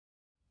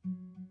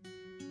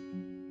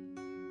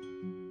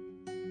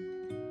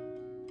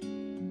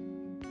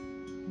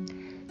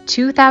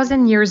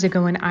2,000 years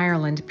ago in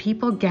Ireland,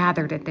 people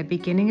gathered at the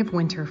beginning of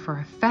winter for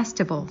a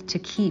festival to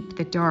keep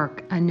the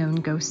dark, unknown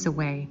ghosts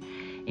away,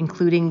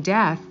 including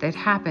death that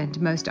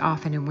happened most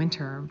often in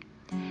winter.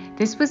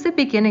 This was the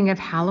beginning of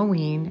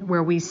Halloween,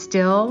 where we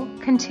still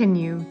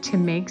continue to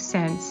make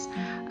sense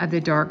of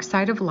the dark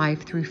side of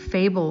life through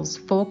fables,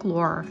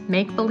 folklore,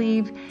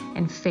 make-believe,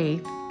 and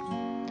faith.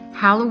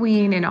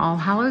 Halloween and All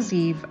Hallows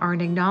Eve are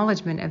an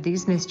acknowledgement of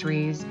these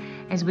mysteries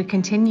as we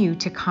continue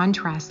to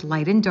contrast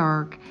light and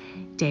dark,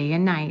 day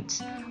and night.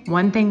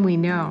 One thing we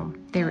know,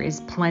 there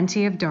is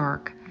plenty of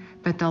dark,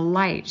 but the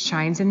light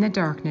shines in the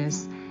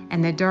darkness,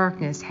 and the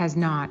darkness has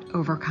not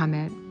overcome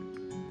it.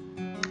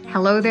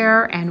 Hello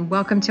there, and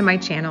welcome to my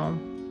channel.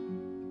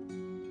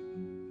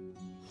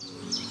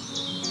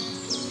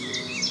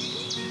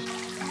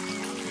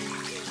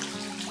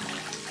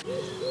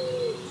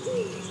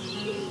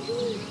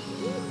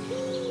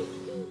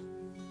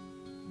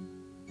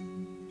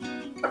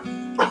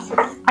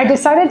 I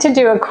decided to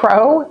do a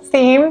crow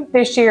theme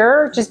this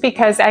year just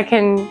because I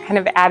can kind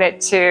of add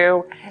it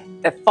to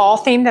the fall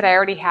theme that I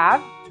already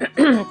have.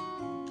 And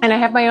I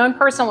have my own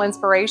personal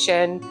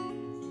inspiration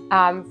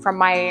from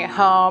my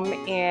home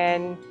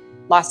in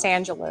Los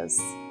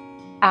Angeles.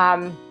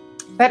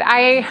 But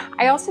I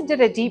also did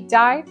a deep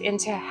dive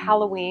into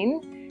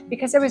Halloween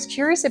because I was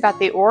curious about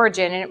the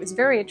origin, and it was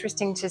very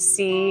interesting to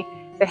see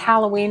that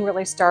Halloween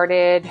really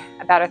started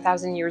about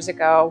 1,000 years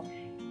ago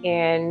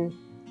in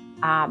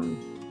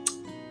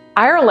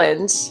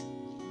Ireland.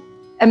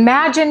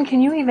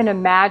 Can you even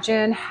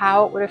imagine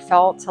how it would have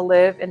felt to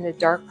live in the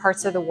dark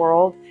parts of the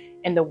world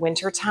in the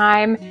winter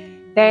time?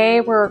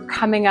 They were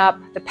coming up,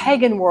 the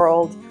pagan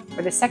world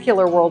or the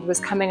secular world was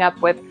coming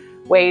up with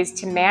ways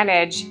to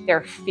manage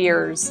their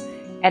fears.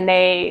 And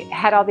they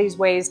had all these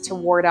ways to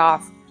ward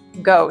off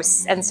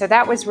ghosts. And so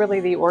that was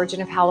really the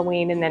origin of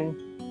Halloween. And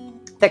then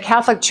the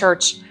Catholic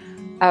Church,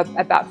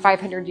 about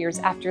 500 years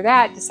after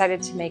that,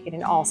 decided to make it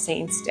an All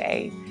Saints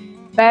Day.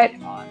 But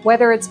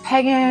whether it's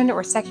pagan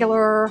or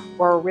secular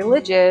or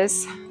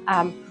religious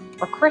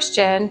or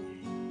Christian,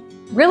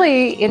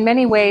 really in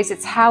many ways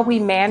it's how we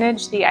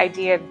manage the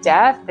idea of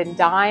death and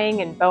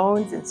dying and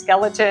bones and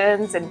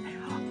skeletons and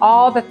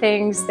all the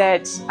things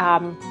that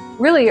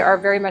really are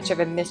very much of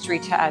a mystery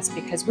to us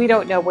because we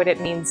don't know what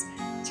it means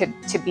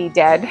to be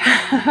dead.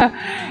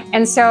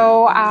 And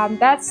so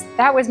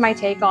that was my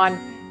take on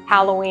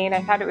Halloween.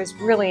 I thought it was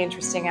really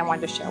interesting. I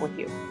wanted to share with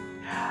you.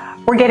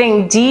 We're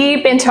getting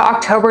deep into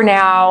October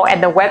now,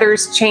 and the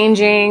weather's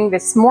changing.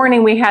 This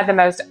morning we had the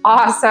most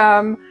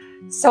awesome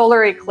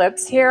solar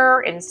eclipse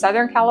here in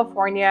Southern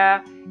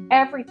California.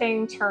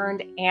 Everything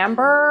turned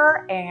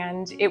amber,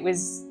 and it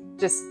was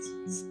just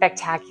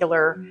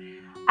spectacular.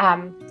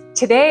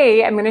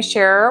 Today I'm going to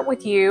share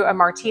with you a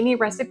martini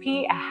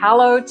recipe, a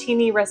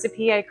Hallowtini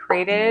recipe I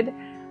created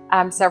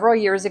several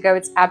years ago.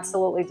 It's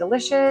absolutely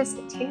delicious.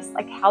 It tastes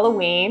like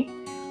Halloween.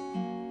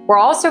 We're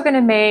also going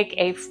to make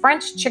a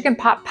French chicken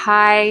pot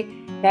pie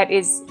that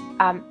is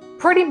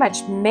pretty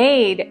much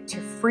made to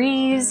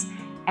freeze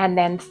and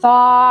then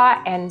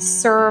thaw and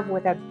serve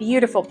with a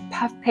beautiful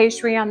puff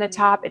pastry on the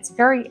top. It's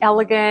very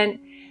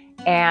elegant,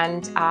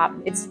 and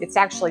it's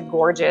actually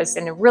gorgeous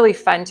and really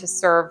fun to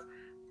serve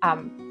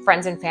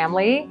friends and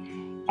family,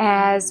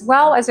 as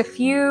well as a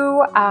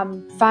few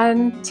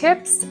fun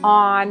tips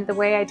on the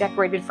way I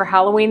decorated for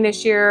Halloween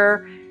this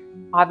year.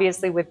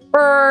 Obviously with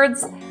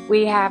birds.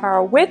 We have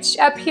our witch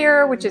up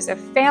here, which is a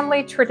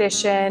family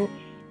tradition.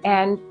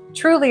 And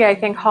truly, I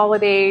think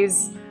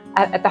holidays,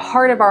 at the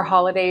heart of our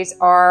holidays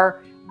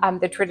are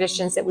the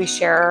traditions that we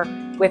share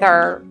with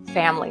our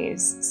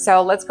families.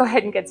 So let's go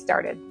ahead and get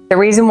started. The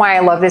reason why I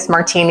love this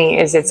martini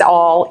is it's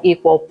all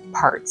equal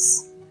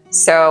parts.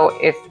 So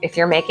if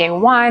you're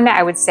making one,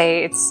 I would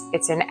say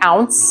it's an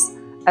ounce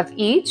of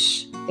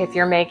each. If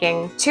you're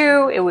making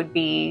two, it would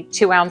be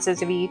 2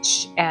 ounces of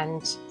each,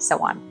 and so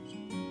on.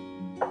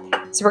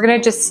 So we're going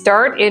to just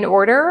start in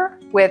order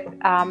with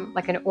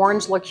like an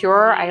orange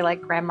liqueur. I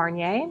like Grand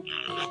Marnier.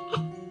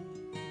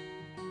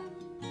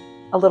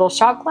 A little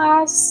shot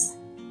glass.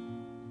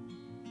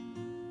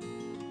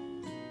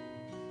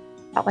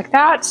 About like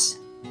that.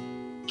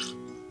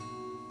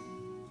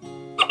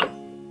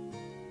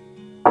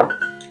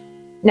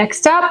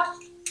 Next up,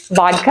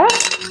 vodka.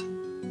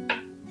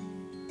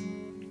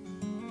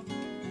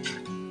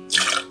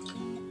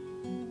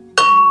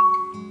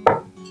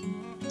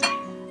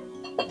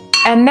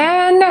 And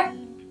then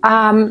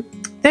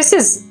this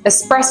is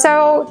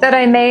espresso that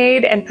I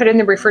made and put in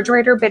the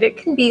refrigerator, but it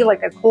can be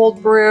like a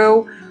cold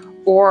brew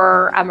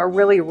or a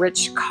really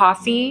rich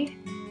coffee.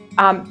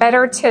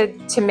 Better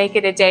to make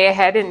it a day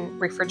ahead and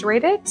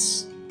refrigerate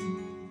it.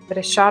 But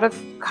a shot of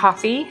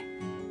coffee,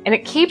 and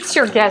it keeps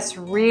your guests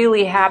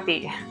really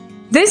happy.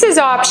 This is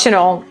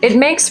optional. It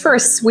makes for a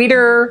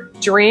sweeter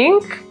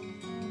drink.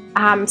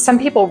 Some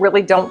people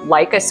really don't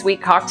like a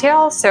sweet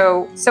cocktail,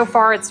 so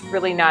far it's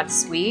really not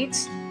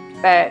sweet.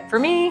 But for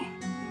me,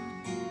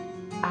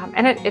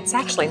 and it's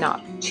actually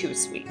not too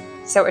sweet.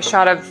 So a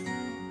shot of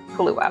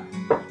Kahlua.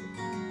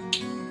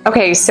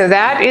 Okay, so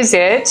that is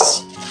it.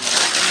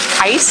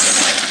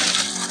 Ice.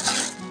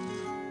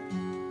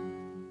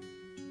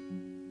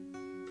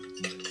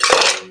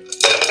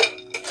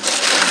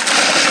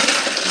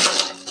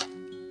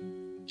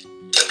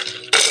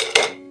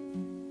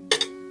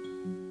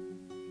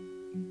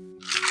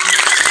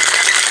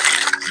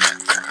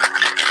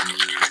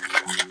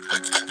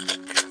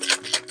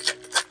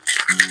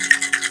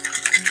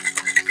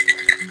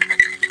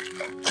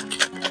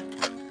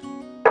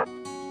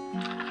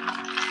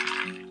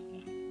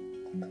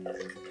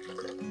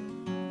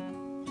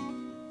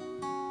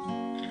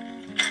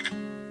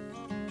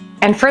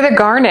 And for the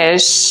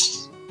garnish,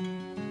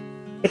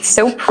 it's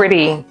so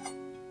pretty.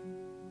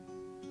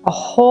 A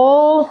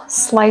whole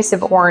slice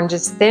of orange,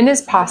 as thin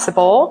as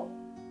possible.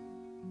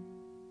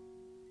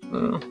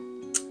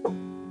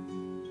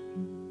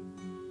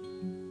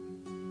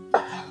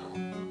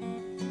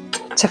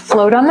 To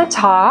float on the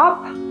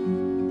top.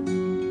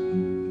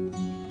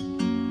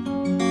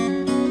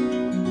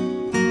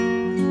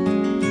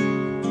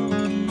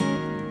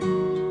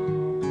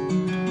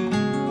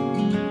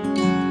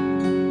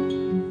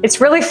 It's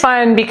really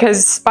fun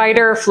because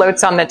spider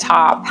floats on the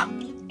top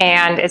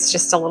and it's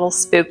just a little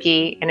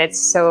spooky and it's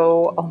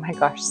so, oh my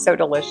gosh, so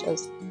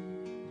delicious.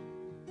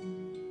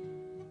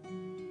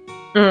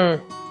 I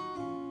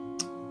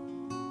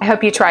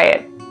hope you try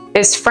it.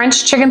 This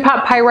French chicken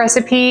pot pie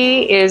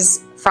recipe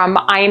is from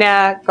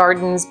Ina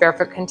Garden's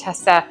Barefoot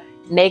Contessa.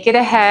 Make it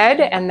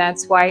ahead, and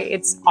that's why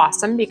it's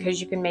awesome, because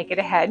you can make it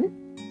ahead.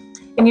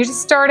 And you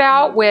just start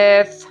out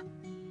with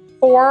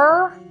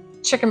 4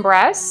 chicken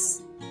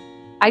breasts.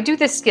 I do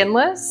the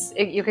skinless.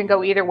 You can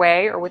go either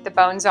way or with the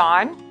bones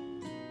on.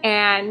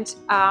 And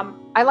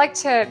I like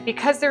to,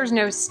 because there's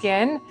no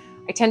skin,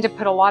 I tend to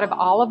put a lot of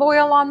olive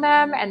oil on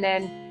them and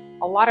then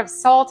a lot of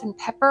salt and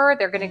pepper.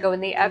 They're gonna go in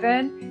the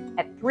oven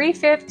at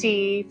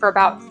 350 for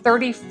about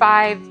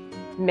 35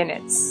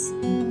 minutes.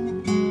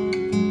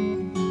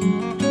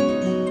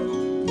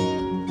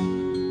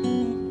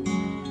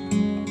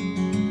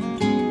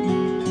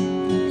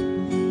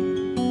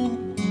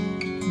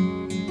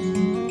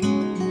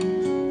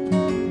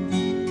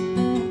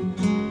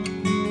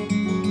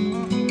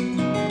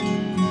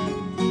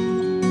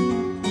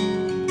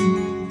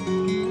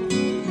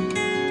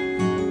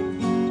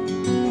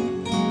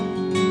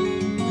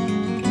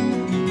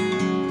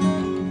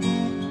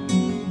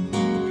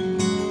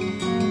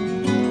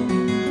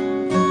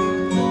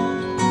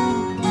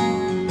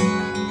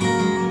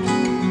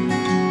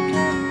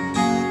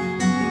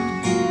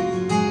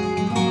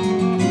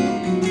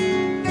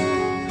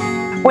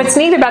 What's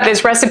neat about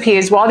this recipe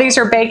is while these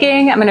are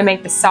baking, I'm going to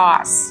make the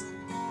sauce.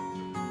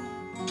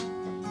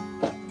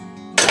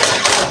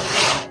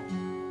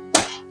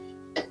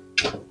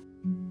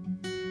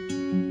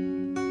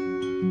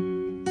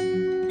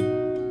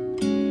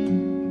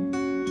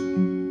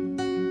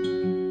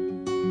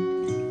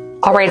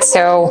 All right,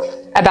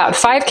 so about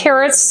 5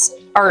 carrots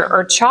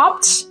are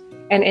chopped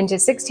and into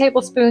 6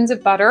 tablespoons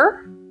of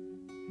butter.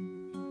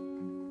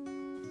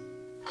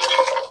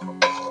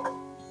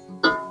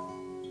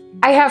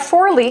 I have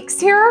 4 leeks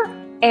here,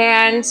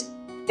 and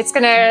it's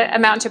gonna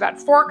amount to about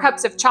 4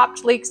 cups of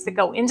chopped leeks that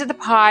go into the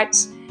pot.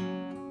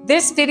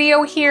 This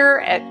video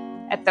here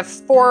at the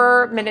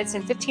 4 minutes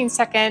and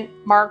 15-second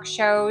mark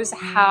shows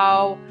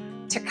how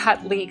to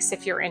cut leeks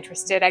if you're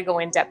interested. I go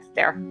in depth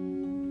there.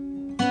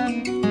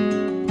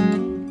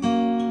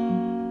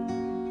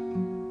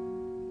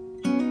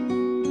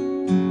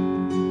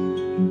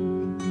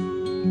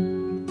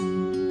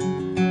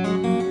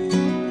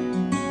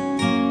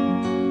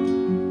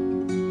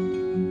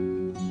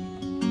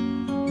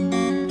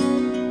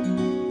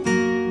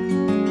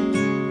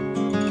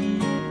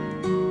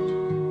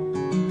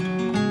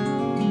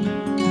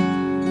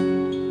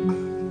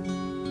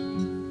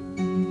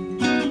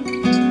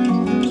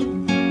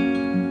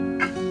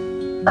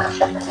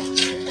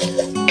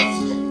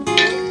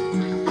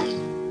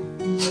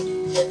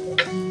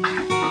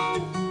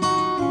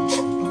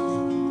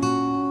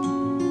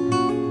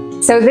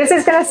 So this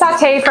is going to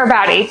saute for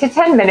about 8 to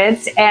 10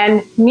 minutes,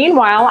 and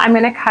meanwhile I'm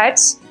going to cut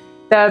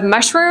the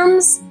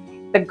mushrooms,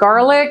 the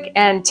garlic,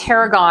 and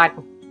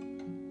tarragon.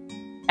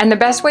 And the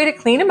best way to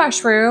clean a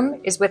mushroom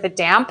is with a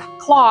damp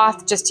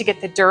cloth, just to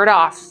get the dirt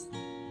off.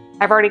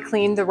 I've already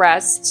cleaned the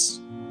rest.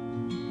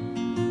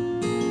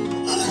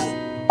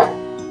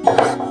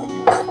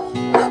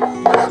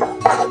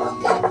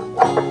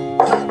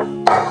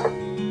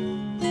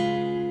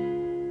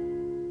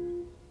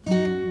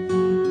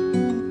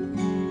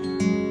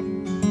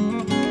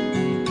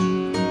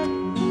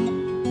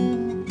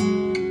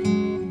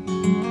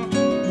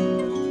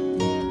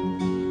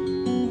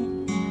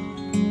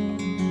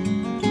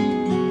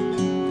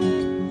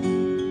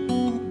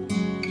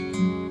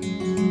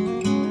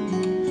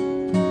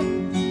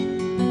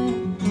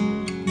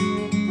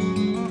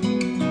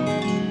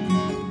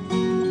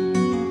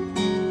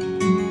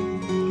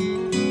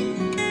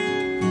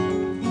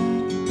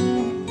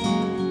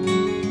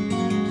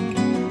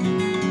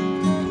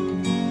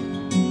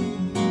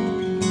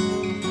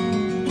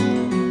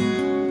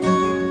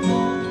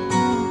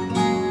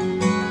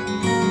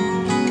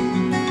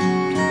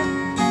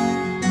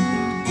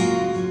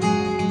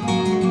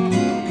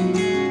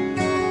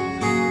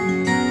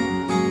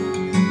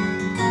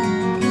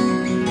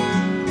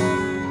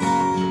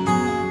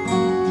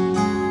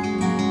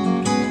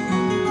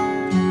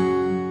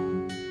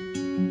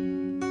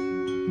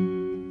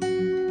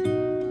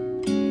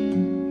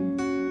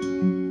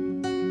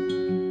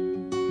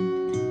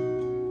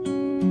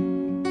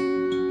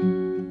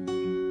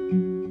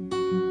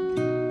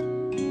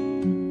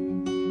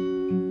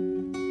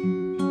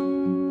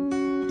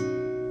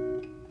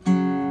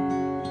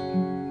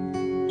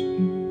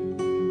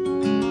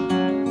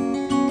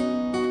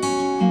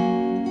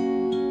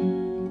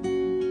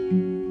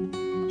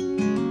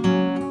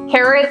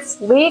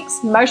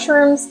 leeks,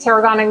 mushrooms,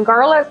 tarragon, and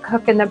garlic.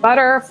 Cook in the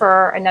butter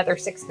for another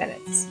 6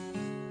 minutes.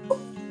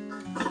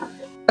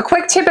 A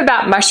quick tip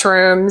about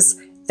mushrooms.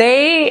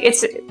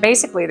 It's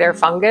basically they're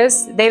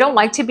fungus. They don't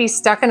like to be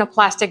stuck in a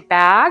plastic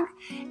bag,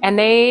 and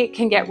they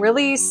can get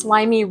really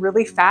slimy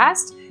really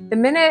fast. The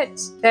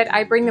minute that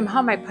I bring them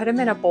home, I put them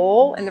in a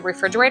bowl in the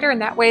refrigerator,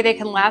 and that way they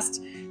can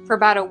last for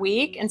about a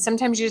week. And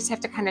sometimes you just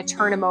have to kind of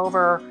turn them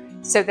over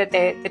so that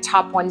the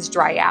top ones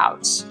dry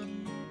out.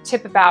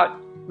 Tip about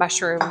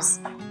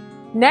mushrooms.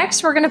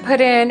 Next, we're going to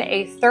put in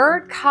a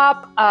 1/3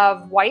 cup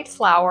of white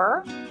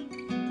flour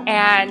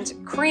and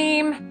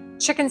cream,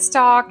 chicken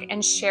stock,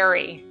 and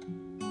sherry.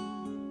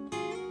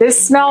 This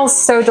smells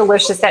so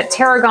delicious. That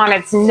tarragon,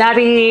 it's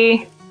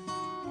nutty.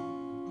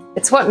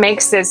 It's what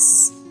makes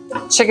this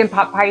chicken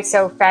pot pie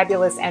so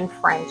fabulous and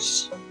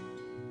French.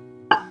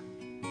 I'm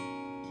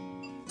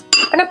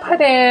gonna put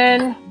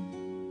in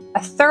a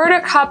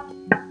 1/3 cup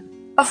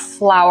of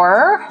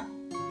flour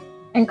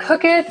and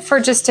cook it for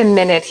just a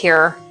minute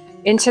here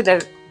into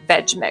the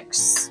veg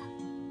mix.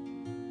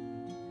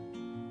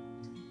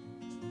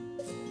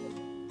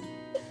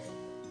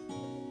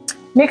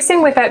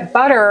 Mixing with that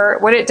butter,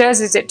 what it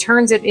does is it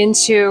turns it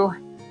into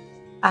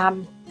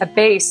a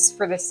base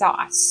for the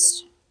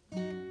sauce.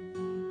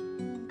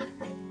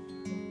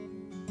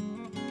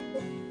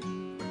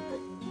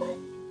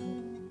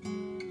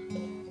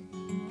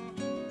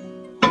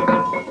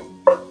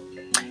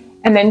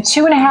 And then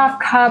 2½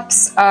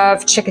 cups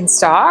of chicken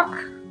stock.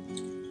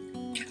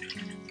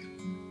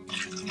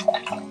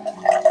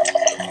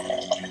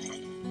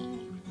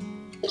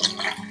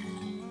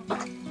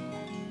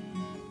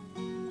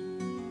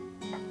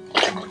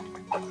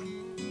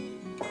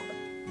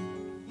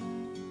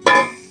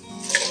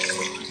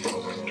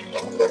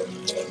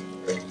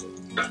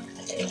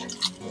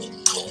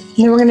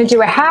 And then we're going to do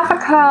 1/2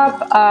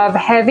 cup of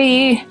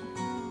heavy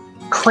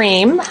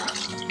cream.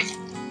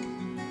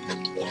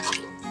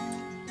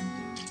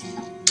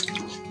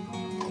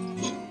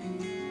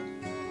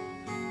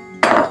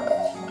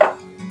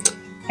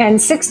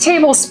 And 6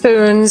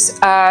 tablespoons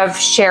of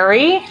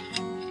sherry.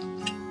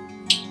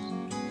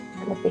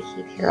 Let the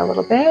heat here a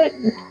little bit.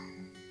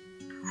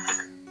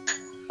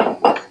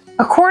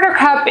 1/4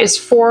 cup is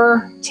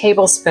 4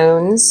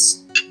 tablespoons.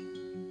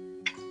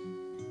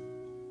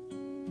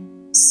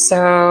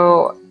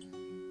 So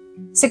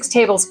 6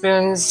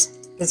 tablespoons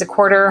is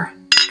 1/4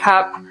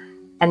 cup,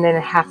 and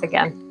then 1/2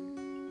 again.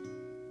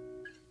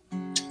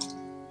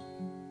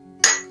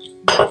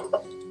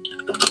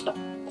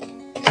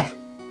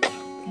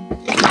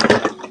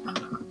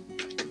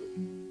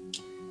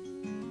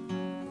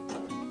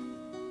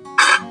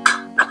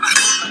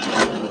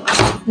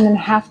 And then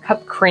 1/2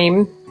 cup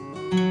cream.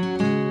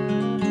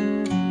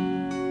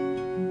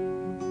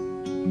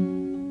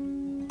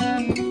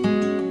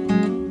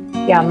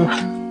 Yum.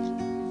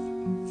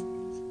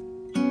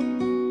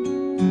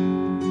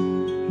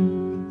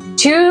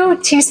 Two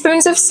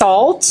teaspoons of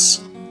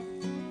salt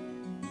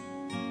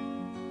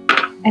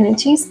and a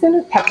teaspoon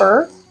of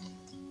pepper.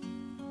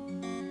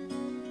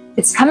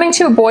 It's coming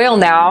to a boil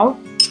now.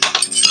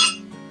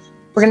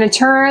 We're going to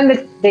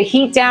turn the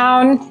heat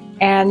down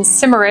and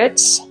simmer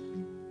it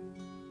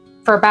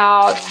for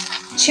about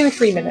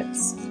 2-3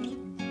 minutes.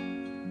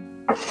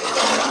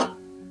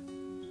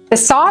 The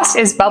sauce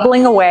is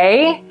bubbling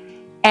away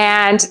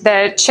and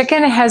the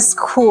chicken has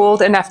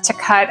cooled enough to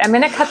cut. I'm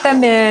going to cut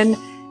them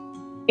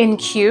in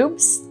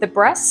cubes, the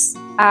breasts,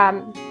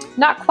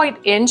 not quite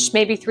inch,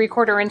 maybe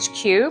 3/4 inch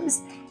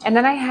cubes. And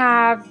then I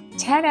have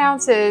 10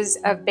 ounces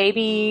of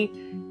baby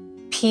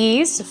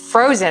peas,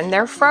 frozen,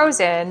 they're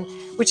frozen,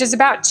 which is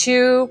about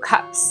 2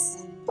 cups.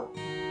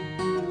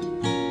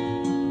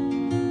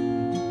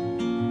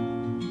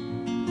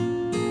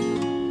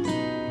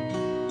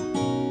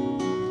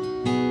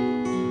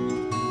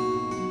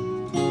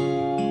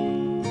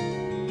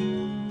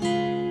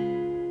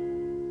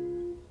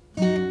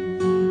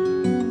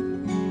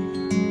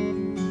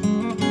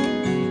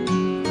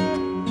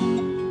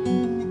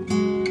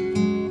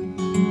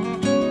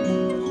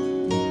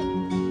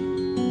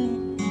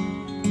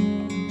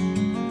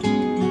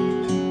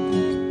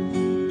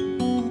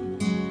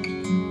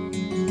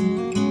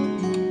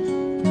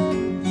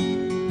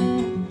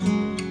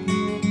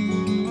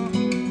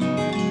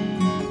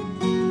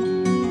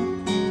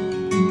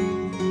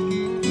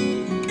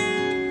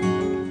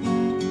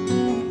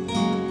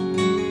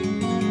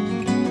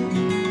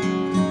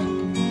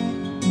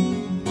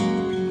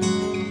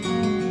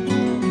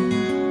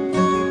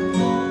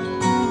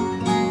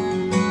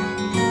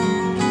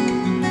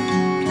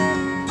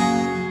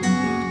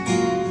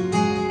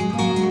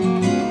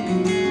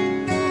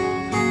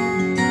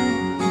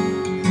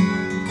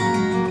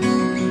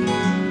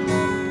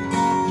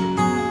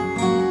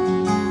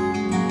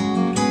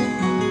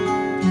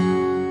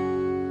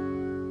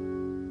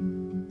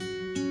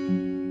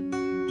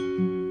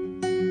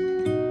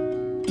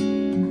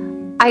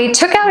 I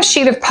took out a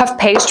sheet of puff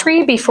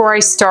pastry before I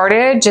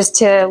started just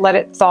to let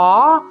it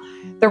thaw.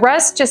 The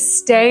rest just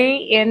stay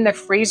in the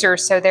freezer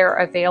so they're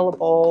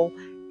available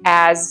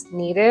as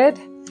needed.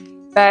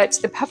 But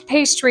the puff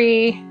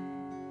pastry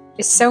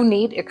is so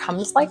neat. It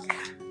comes like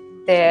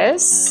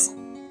this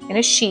in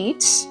a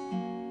sheet.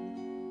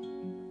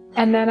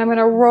 And then I'm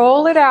gonna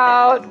roll it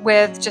out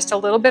with just a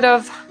little bit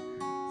of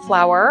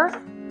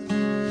flour.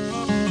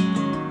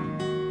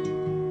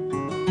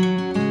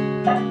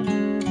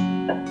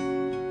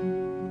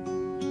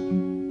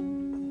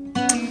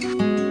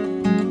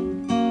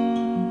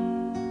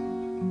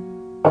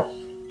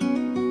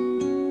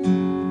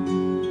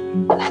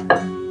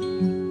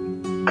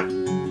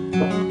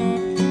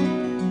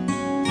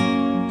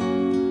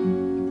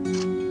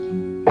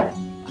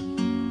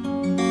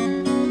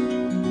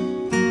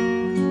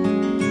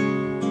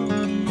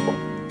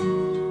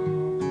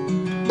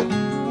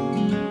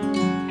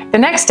 The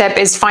next step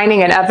is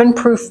finding an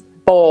oven-proof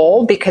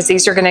bowl, because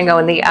these are going to go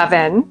in the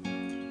oven.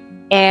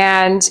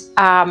 And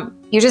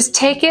you just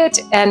take it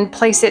and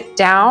place it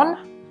down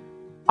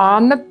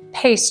on the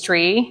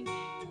pastry,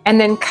 and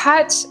then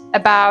cut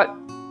about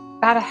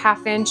a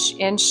 ½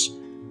 inch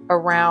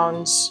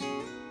around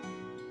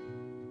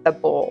the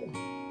bowl,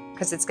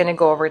 because it's going to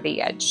go over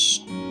the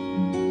edge.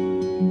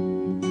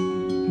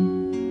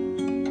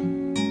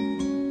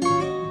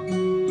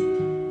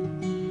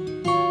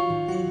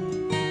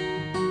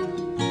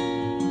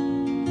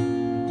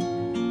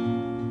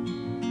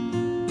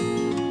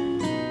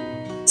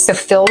 So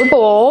fill the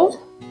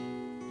bowl.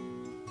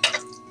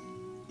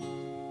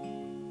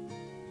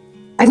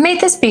 I've made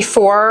this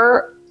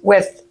before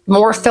with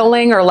more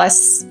filling or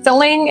less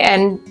filling,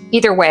 and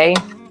either way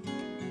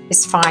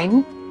is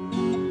fine.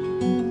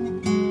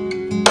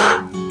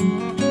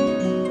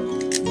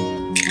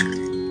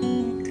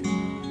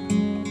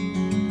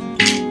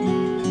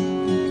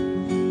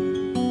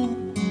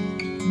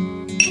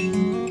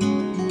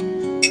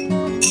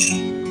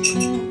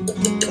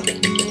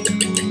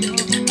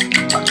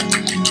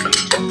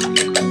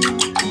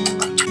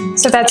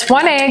 So that's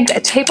 1 egg, a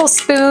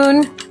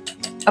tablespoon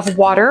of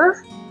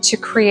water to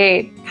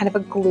create kind of a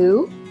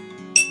glue.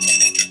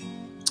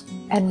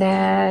 And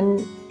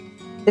then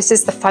this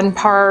is the fun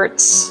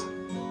part.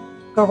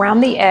 Go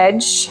around the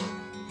edge.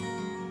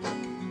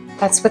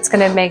 That's what's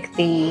going to make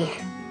the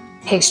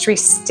pastry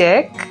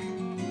stick.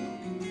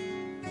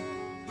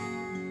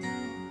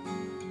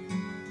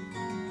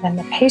 Then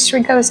the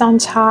pastry goes on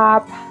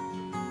top.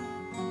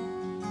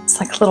 It's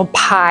like a little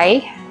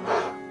pie,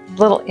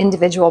 little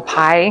individual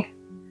pie.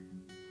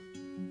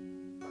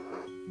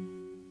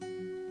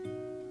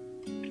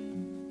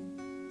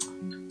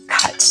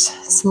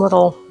 Some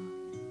little,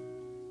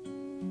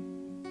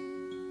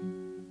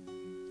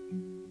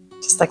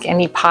 just like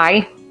any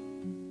pie,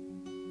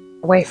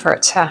 a way for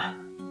it to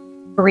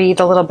breathe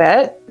a little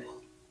bit,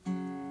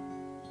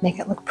 make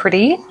it look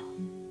pretty.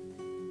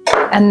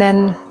 And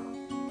then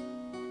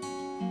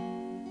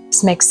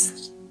this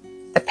makes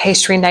the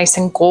pastry nice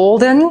and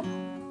golden.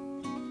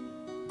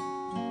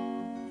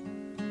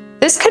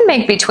 This can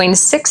make between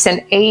 6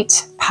 and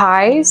 8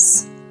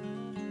 pies.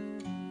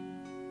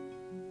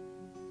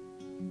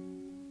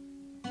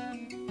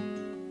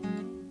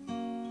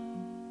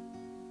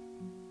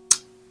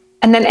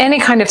 And then any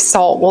kind of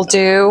salt will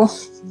do.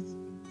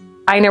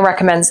 Ina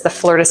recommends the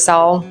fleur de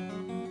sel.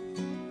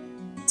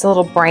 It's a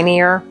little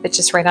brinier, but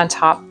just right on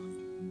top.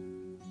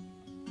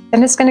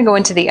 Then it's going to go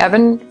into the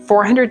oven,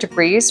 400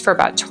 degrees, for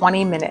about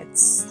 20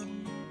 minutes.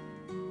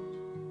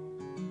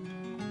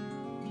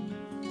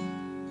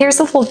 Here's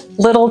a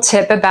little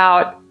tip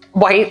about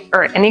white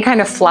or any kind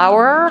of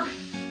flour.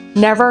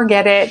 Never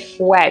get it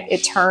wet.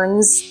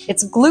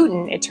 It's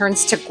gluten. It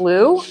turns to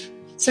glue.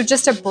 So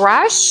just a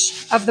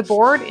brush of the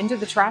board into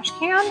the trash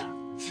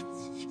can,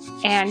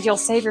 and you'll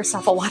save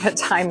yourself a lot of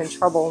time and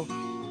trouble.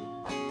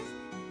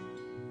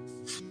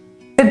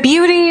 The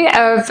beauty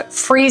of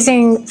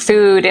freezing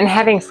food and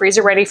having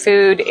freezer-ready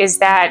food is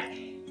that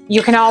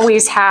you can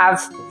always have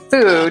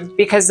food,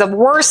 because the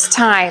worst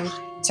time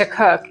to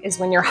cook is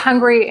when you're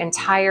hungry and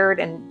tired,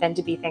 and then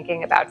to be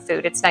thinking about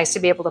food. It's nice to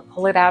be able to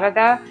pull it out of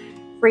the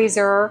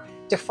freezer,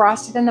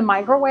 defrost it in the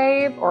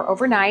microwave or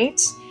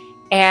overnight,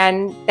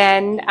 and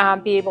then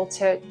be able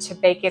to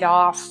bake it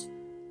off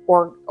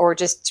or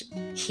just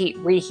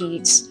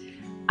reheat.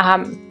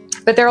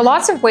 But there are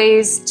lots of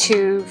ways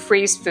to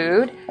freeze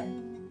food.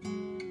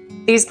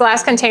 These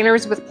glass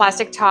containers with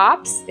plastic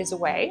tops is a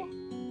way.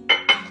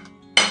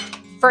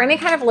 For any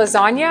kind of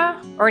lasagna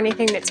or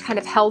anything that's kind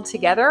of held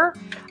together,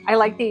 I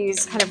like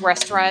these kind of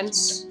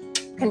restaurant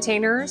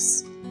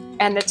containers.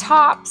 And the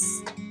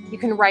tops you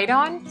can write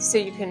on, so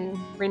you can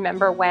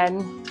remember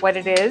what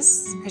it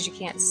is, because you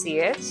can't see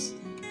it.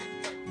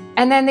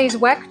 And then these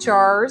weck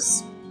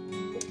jars,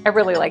 I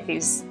really like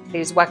these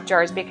weck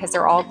jars because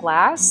they're all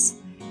glass.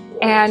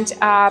 And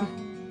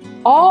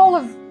all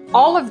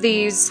of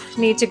these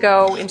need to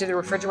go into the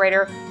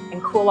refrigerator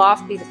and cool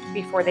off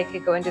before they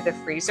could go into the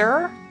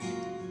freezer.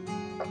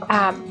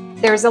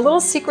 There's a little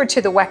secret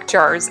to the weck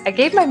jars. I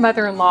gave my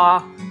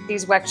mother-in-law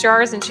these weck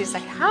jars, and she's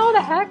like, how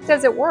the heck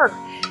does it work?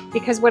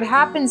 Because what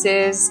happens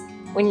is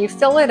when you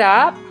fill it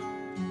up,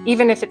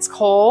 even if it's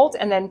cold,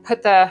 and then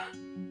put the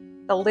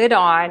lid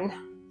on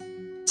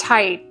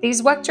tight,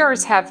 these weck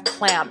jars have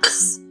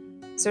clamps.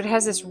 So it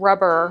has this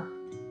rubber,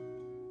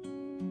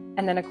 and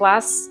and then a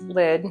glass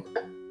lid,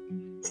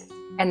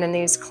 and then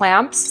these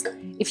clamps.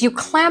 If you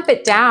clamp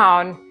it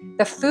down,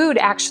 the food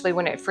actually,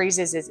 when it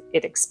freezes,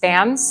 it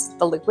expands,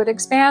 the liquid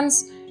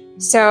expands.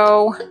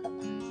 So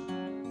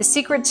the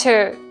secret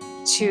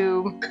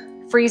to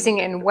freezing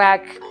in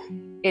WEC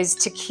is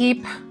to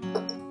keep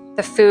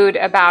the food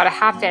about a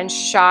 ½ inch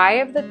shy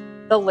of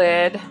the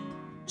lid.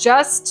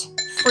 Just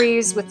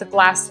freeze with the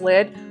glass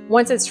lid.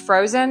 Once it's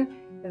frozen,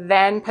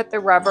 then put the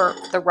rubber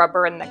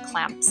and the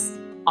clamps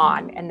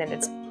on, and then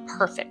it's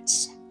perfect.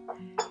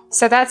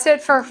 So that's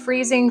it for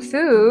freezing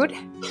food.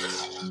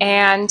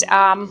 And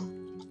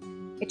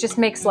it just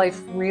makes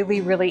life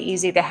really, really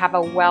easy to have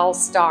a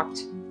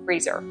well-stocked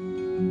freezer.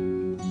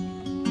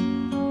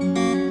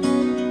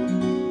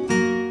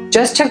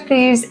 Just took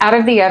these out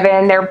of the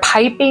oven. They're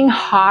piping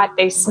hot.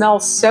 They smell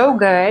so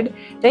good.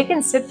 They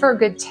can sit for a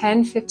good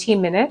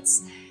 10-15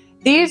 minutes.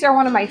 These are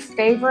one of my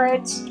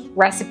favorite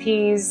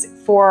recipes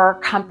for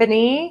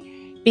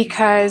company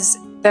because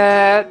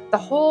the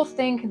whole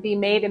thing can be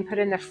made and put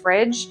in the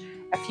fridge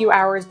a few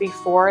hours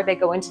before they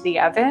go into the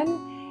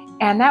oven.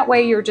 And that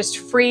way you're just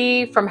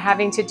free from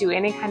having to do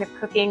any kind of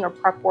cooking or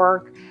prep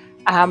work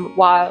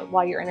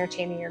while you're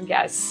entertaining your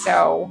guests.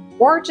 So,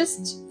 or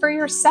just for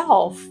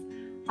yourself.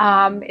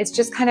 It's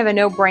just kind of a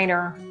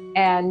no-brainer,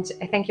 and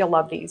I think you'll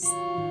love these.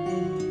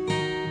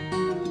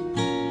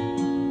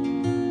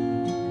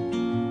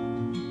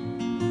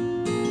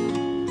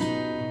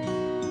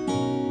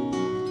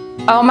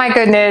 Oh my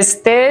goodness,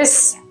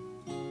 this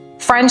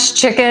French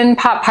chicken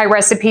pot pie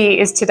recipe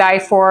is to die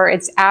for.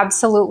 It's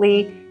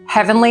absolutely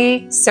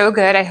heavenly, so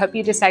good. I hope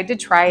you decide to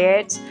try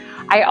it.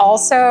 I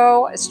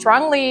also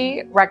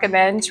strongly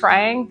recommend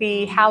trying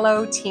the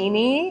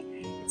Martini.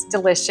 It's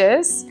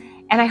delicious.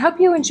 And I hope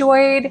you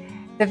enjoyed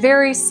the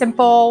very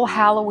simple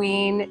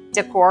Halloween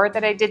decor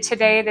that I did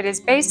today that is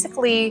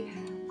basically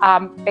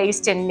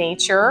based in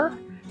nature,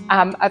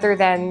 other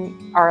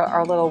than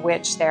our little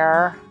witch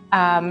there.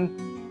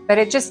 But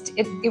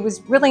it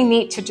was really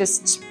neat to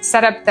just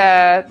set up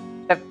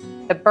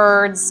the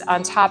birds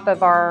on top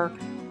of our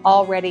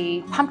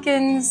already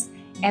pumpkins,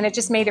 and it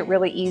just made it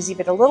really easy,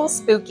 but a little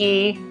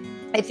spooky.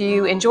 If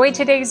you enjoyed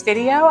today's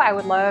video, I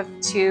would love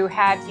to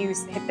have you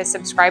hit the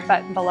subscribe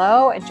button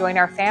below and join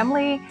our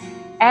family.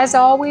 As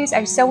always,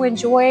 I so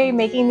enjoy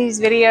making these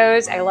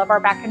videos. I love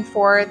our back and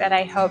forth, and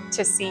I hope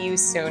to see you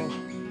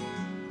soon.